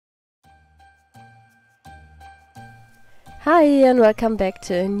Hi and welcome back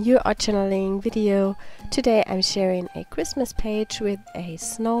to a new art journaling video. Today I'm sharing a Christmas page with a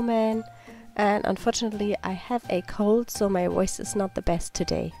snowman, and unfortunately I have a cold, so my voice is not the best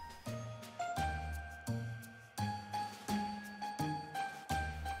today.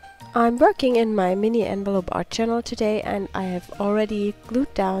 I'm working in my mini envelope art journal today, and I have already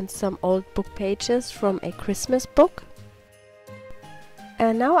glued down some old book pages from a Christmas book.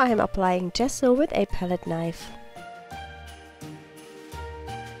 And now I am applying gesso with a palette knife.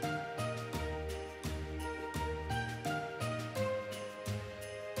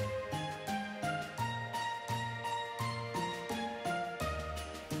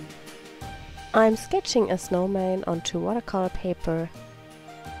 I'm sketching a snowman onto watercolor paper.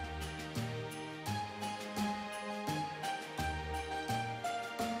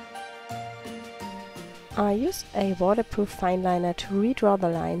 I used a waterproof fine liner to redraw the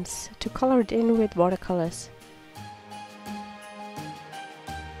lines, to color it in with watercolors.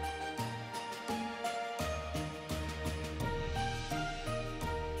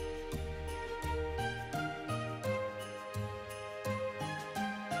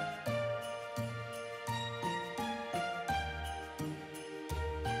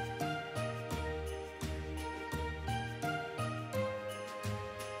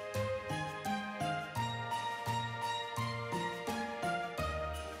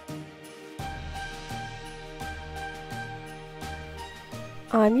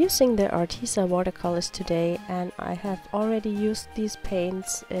 I'm using the Arteza watercolors today, and I have already used these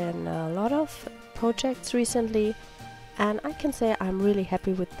paints in a lot of projects recently, and I can say I'm really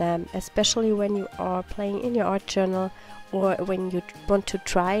happy with them, especially when you are playing in your art journal or when you want to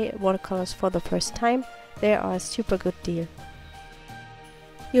try watercolors for the first time. They are a super good deal.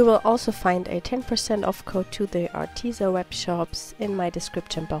 You will also find a 10% off code to the Arteza web shops in my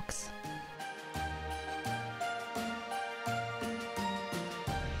description box.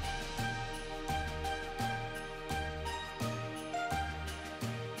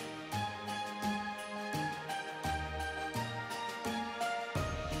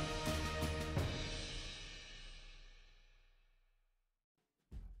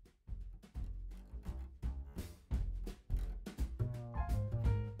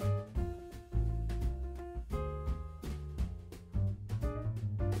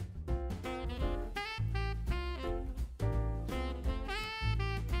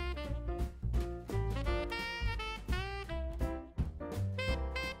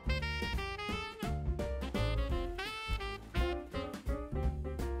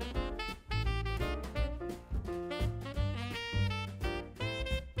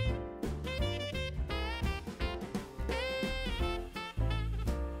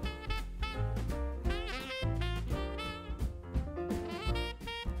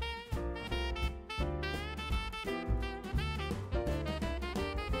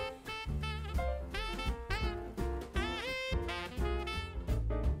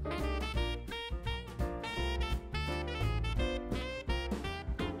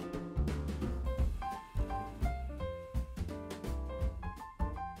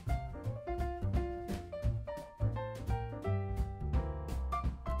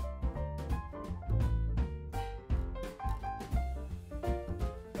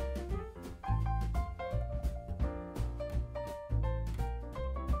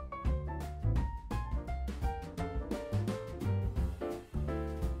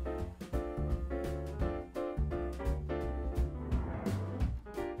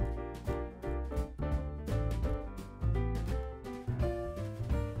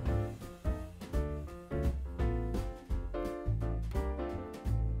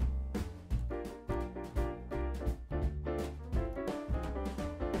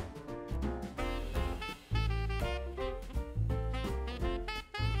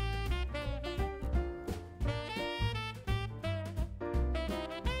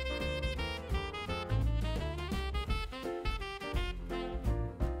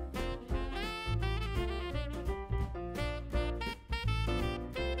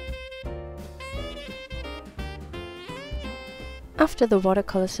 After the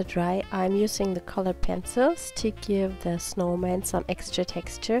watercolors are dry, I'm using the colored pencils to give the snowman some extra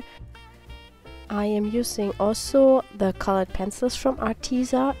texture. I am using also the colored pencils from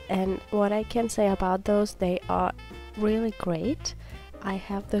Arteza, and what I can say about those, they are really great. I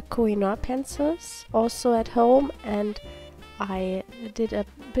have the Koh-i-Noor pencils also at home, and I did a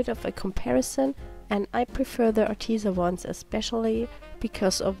bit of a comparison, and I prefer the Arteza ones, especially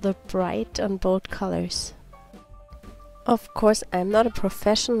because of the bright and bold colors. Of course, I'm not a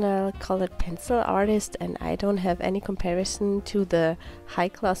professional colored pencil artist, and I don't have any comparison to the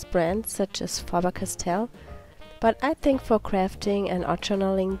high-class brands such as Faber-Castell, But I think for crafting and art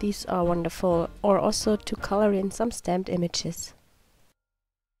journaling these are wonderful, or also to color in some stamped images.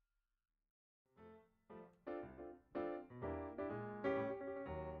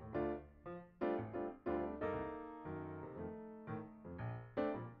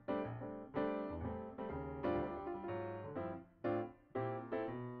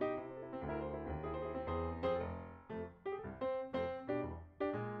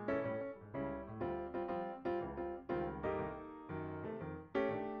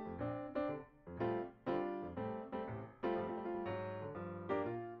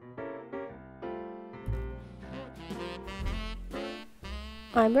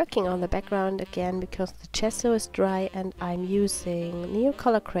 I'm working on the background again because the gesso is dry and I'm using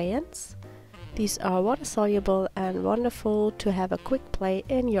Neocolor crayons. These are water soluble and wonderful to have a quick play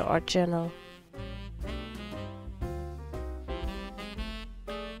in your art journal.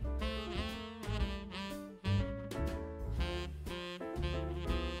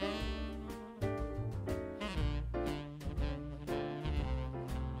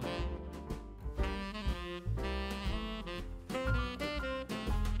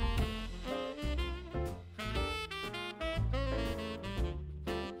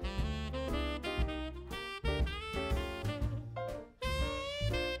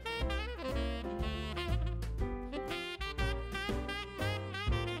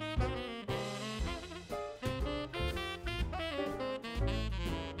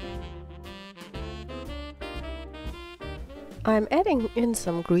 I'm adding in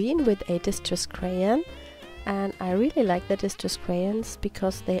some green with a distress crayon, and I really like the distress crayons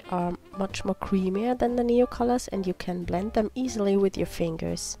because they are much more creamier than the Neocolors and you can blend them easily with your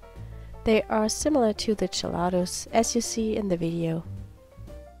fingers. They are similar to the Gelatos as you see in the video.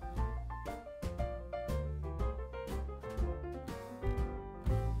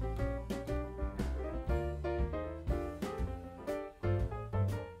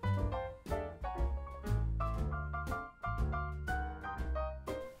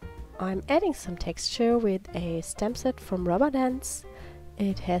 I'm adding some texture with a stamp set from Rubber Dance.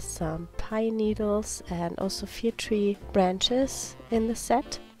 It has some pine needles and also fir tree branches in the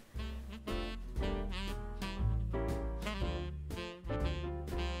set.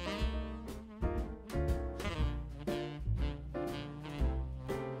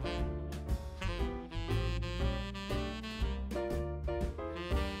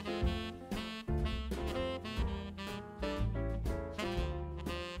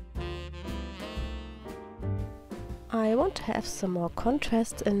 I want to have some more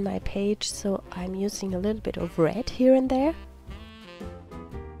contrast in my page, so I'm using a little bit of red here and there.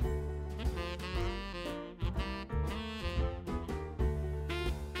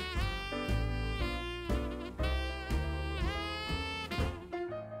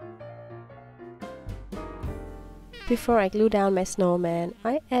 Before I glue down my snowman,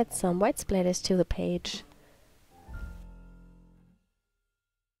 I add some white splatters to the page.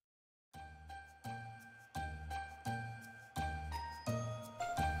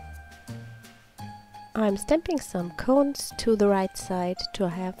 I'm stamping some cones to the right side to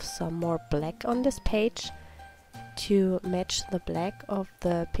have some more black on this page to match the black of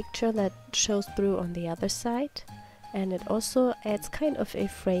the picture that shows through on the other side, and it also adds kind of a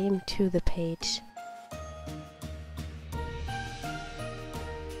frame to the page.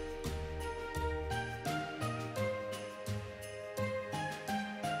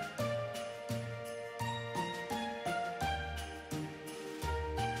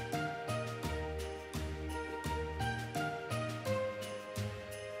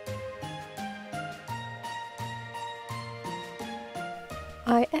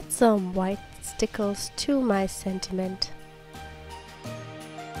 I add some white stickles to my sentiment.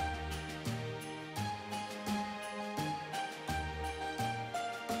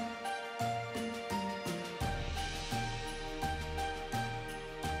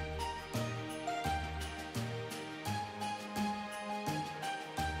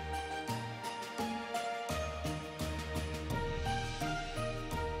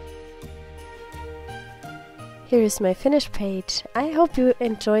 Here is my finished page. I hope you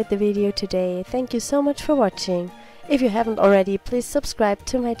enjoyed the video today. Thank you so much for watching. If you haven't already, please subscribe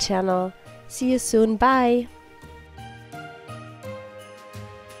to my channel. See you soon. Bye!